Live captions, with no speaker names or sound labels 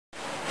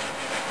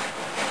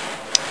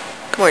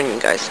morning,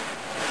 guys.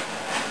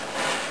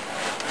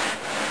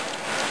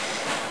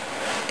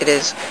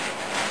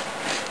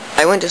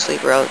 I went to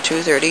sleep around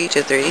 2:30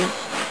 to 3,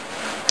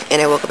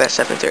 and I woke up at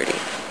 7:30.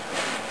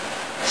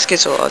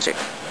 Schizologic.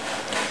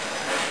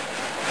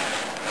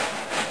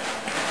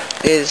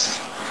 It is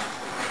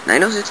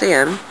 9:06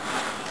 a.m.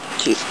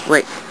 Jeez,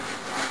 wait.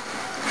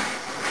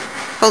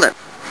 Hold up.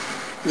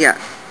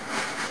 Yeah,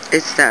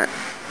 it's that.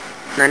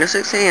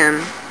 9:06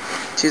 a.m.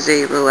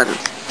 Tuesday the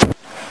 11th.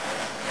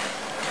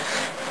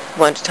 I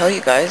wanted to tell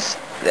you guys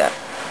that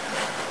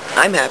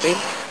I'm happy.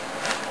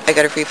 I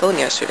got a free phone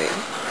yesterday.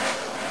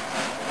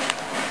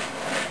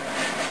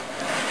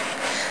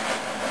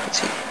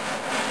 Let's see.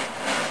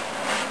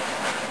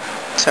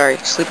 Sorry,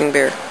 sleeping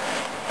bear.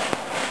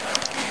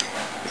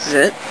 This is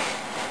it.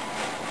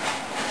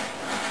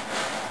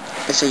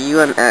 It's a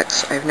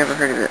UMX. I've never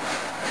heard of it.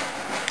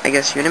 I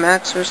guess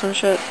Unimax or some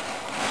shit.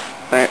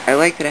 But I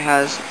like that it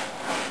has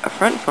a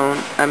front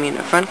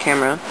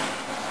camera.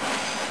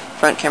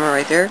 Front camera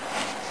right there.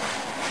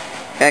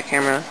 Back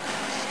camera.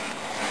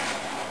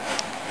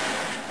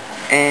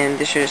 And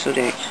this shit is so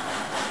dank.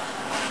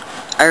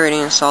 I already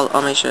installed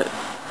all my shit.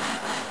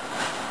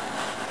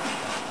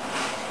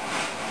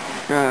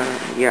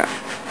 Yeah,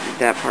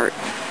 that part.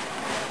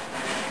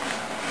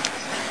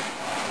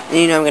 And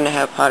you know I'm gonna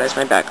have pot as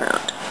my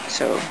background.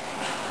 So,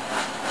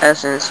 I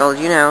also installed,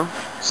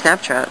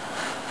 Snapchat,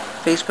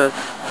 Facebook,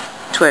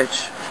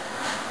 Twitch,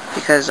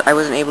 because I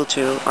wasn't able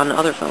to on the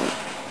other phone.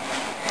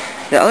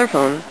 The other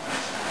phone,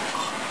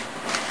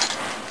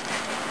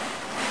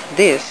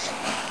 this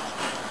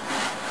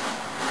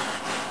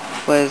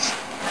was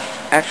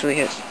actually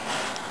his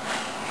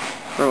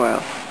for a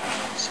while.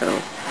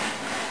 So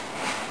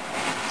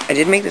I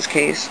did make this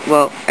case.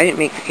 Well, I didn't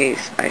make the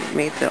case. I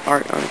made the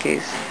art on the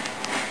case.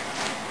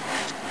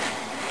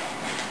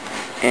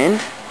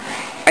 And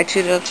I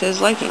tuned it up to his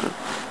liking.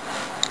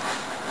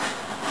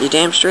 You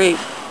damn straight.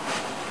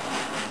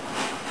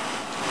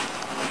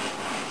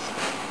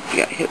 You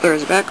got Hitler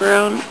as a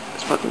background.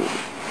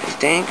 It's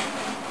dank.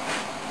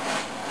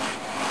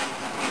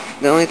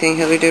 The only thing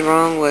Hitler did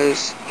wrong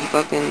was he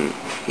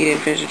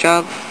didn't finish the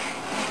job.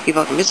 He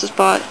fucking missed the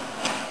spot.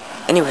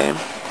 Anyway.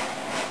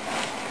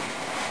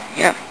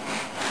 Yeah.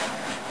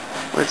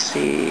 Let's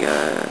see,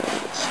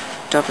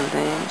 stuff and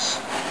things.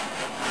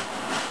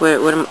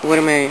 What am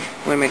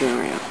I doing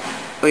right now?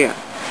 Oh yeah.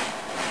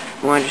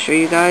 I wanted to show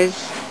you guys,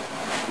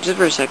 just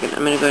for a second,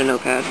 I'm gonna go to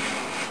Notepad.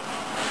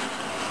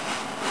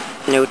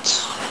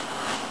 Notes.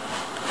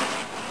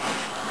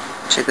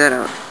 Check that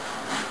out.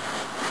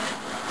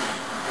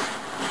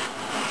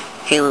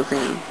 Halo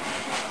thing.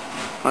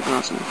 Fucking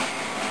awesome.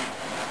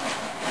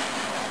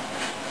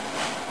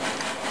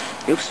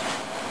 Oops.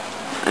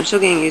 I'm still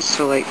getting used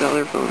to, the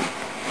other phone.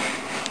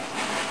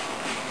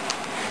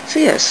 So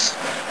yes.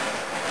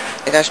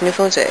 I got a new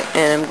phone today,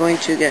 and I'm going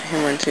to get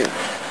him one too.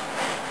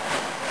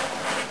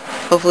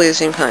 Hopefully at the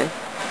same time.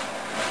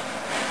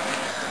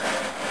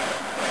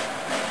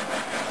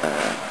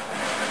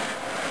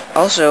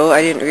 Also,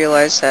 I didn't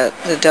realize that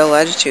the Dell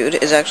Latitude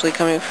is actually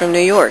coming from New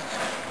York.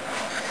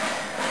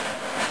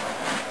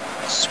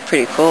 It's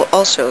pretty cool.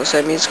 Also, so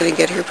that means it's going to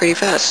get here pretty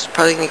fast. It's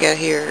probably going to get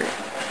here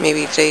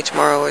maybe today,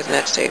 tomorrow, or the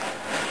next day.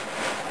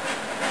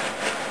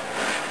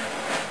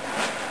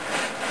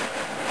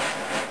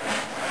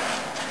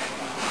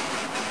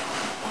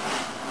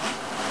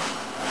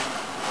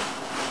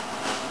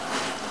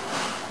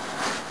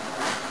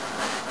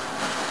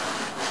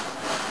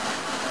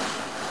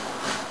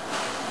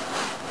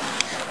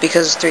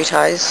 Because 3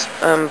 ties,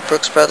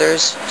 Brooks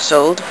Brothers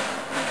sold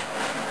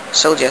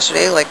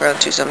yesterday,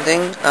 around 2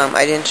 something.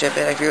 I didn't ship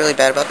it. I feel really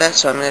bad about that,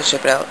 so I'm gonna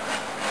ship it out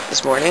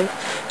this morning.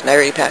 And I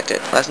already packed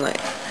it last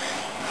night.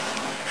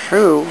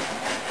 True.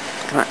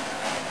 Come on.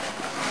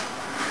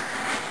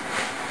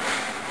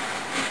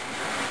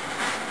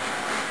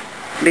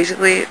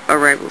 Basically, a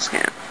rival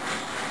scam.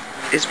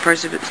 It's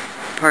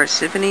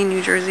Parsippany,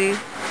 New Jersey,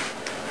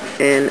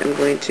 and I'm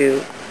going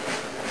to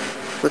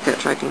look at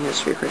tracking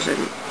history for a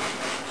second.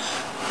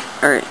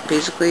 Alright,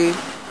 basically,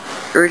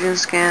 origin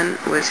scan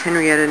was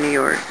Henrietta, New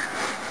York.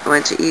 I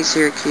went to East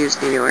Syracuse,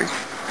 New York.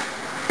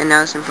 And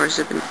now it's in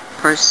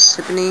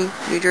Parsippany,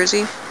 New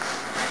Jersey.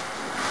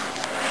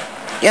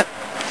 Yep.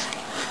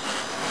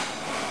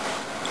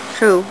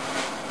 True.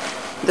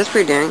 That's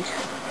pretty dank.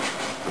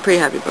 I'm pretty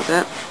happy about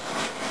that.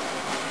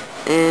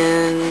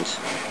 And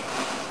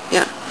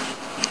yeah.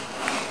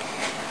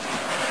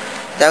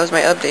 That was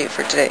my update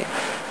for today.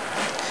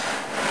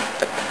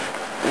 But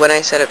when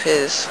I set up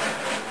his,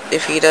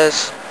 if he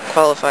does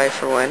qualify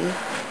for one,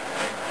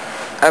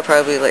 I'll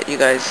probably let you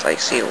guys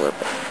see it a little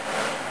bit.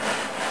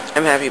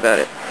 I'm happy about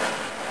it.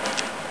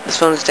 This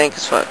phone is dank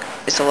as fuck.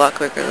 It's a lot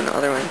quicker than the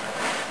other one.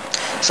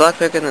 It's a lot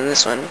quicker than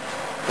this one,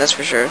 that's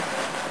for sure.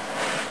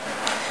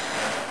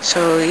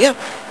 So yeah,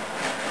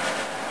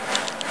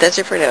 that's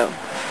it for now.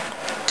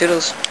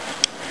 Toodles.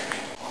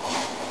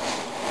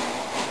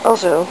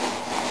 Also,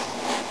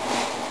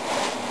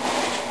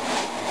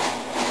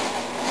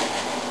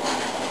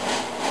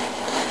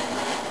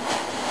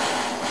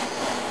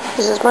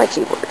 this is my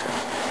keyboard.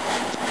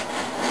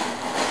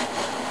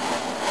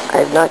 I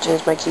have not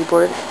changed my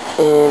keyboard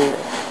in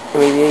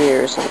maybe a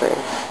year or something.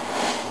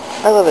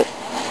 I love it.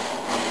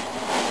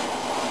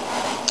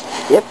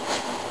 Yep.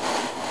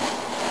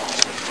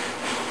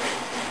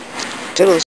 Toodles.